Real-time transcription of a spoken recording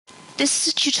This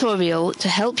is a tutorial to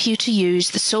help you to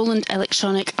use the Solent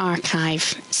Electronic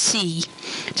Archive, C,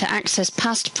 to access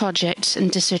past projects and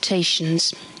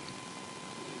dissertations.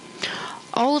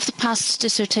 All of the past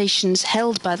dissertations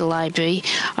held by the library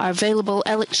are available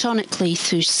electronically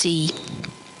through C.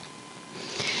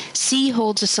 C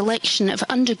holds a selection of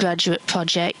undergraduate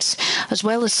projects as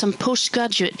well as some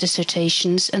postgraduate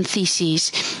dissertations and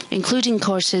theses, including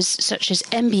courses such as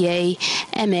MBA,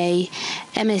 MA,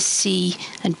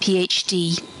 MSc and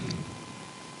PhD.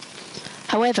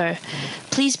 However,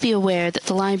 please be aware that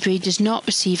the library does not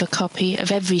receive a copy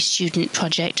of every student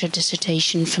project or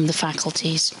dissertation from the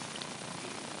faculties.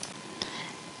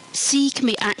 C can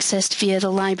be accessed via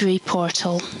the library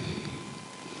portal.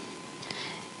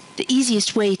 The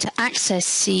easiest way to access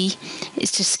C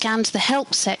is to scan to the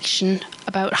Help section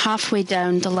about halfway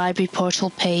down the library portal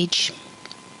page.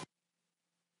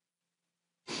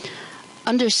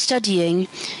 Under Studying,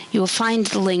 you will find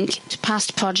the link to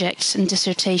past projects and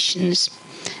dissertations.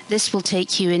 This will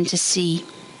take you into C.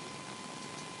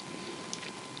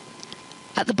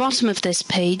 At the bottom of this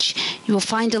page, you will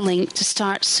find a link to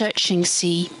start searching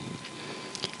C.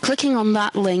 Clicking on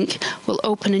that link will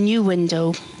open a new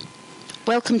window.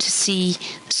 Welcome to C,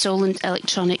 the Solent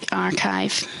Electronic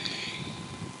Archive.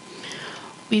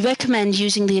 We recommend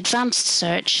using the advanced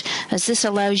search, as this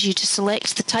allows you to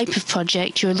select the type of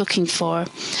project you're looking for,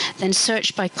 then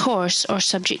search by course or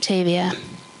subject area.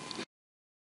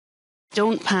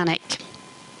 Don't panic.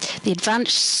 The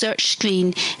advanced search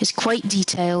screen is quite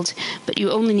detailed, but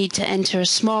you only need to enter a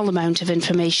small amount of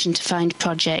information to find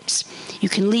projects. You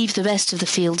can leave the rest of the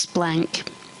fields blank.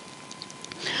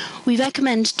 We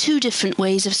recommend two different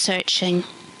ways of searching.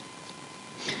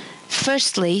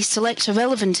 Firstly, select a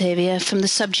relevant area from the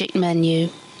subject menu.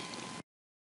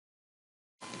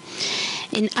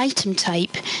 In Item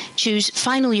Type, choose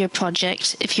Final Year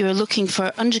Project if you are looking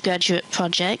for undergraduate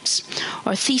projects,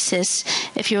 or Thesis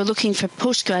if you are looking for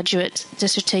postgraduate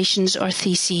dissertations or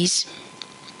theses.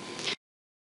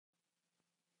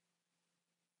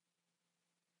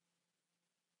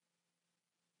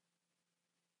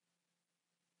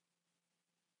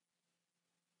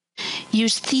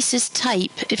 Use Thesis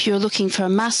Type if you are looking for a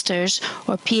Master's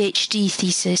or PhD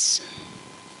thesis.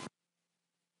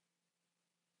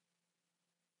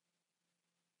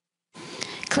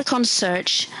 Click on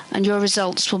Search and your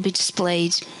results will be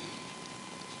displayed.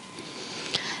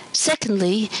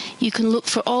 Secondly, you can look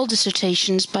for all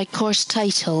dissertations by course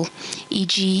title,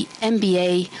 e.g.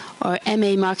 MBA or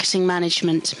MA Marketing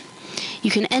Management. You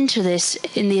can enter this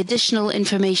in the Additional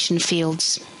Information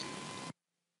fields.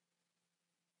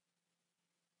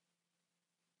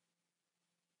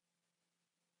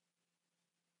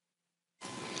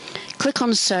 Click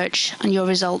on Search and your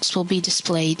results will be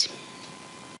displayed.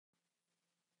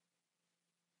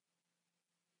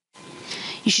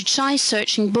 You should try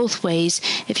searching both ways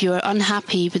if you are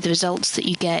unhappy with the results that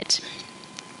you get.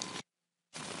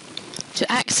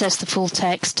 To access the full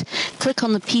text, click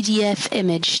on the PDF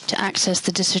image to access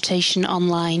the dissertation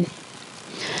online.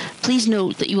 Please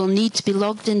note that you will need to be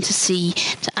logged into C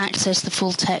to access the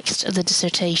full text of the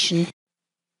dissertation.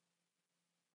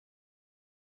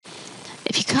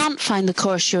 If you can't find the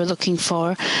course you're looking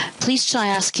for, please try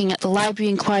asking at the Library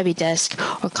Inquiry Desk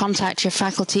or contact your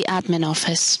faculty admin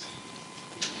office.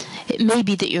 It may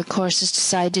be that your course has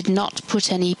decided not to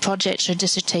put any projects or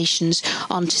dissertations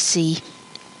onto C.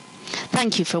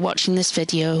 Thank you for watching this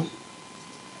video.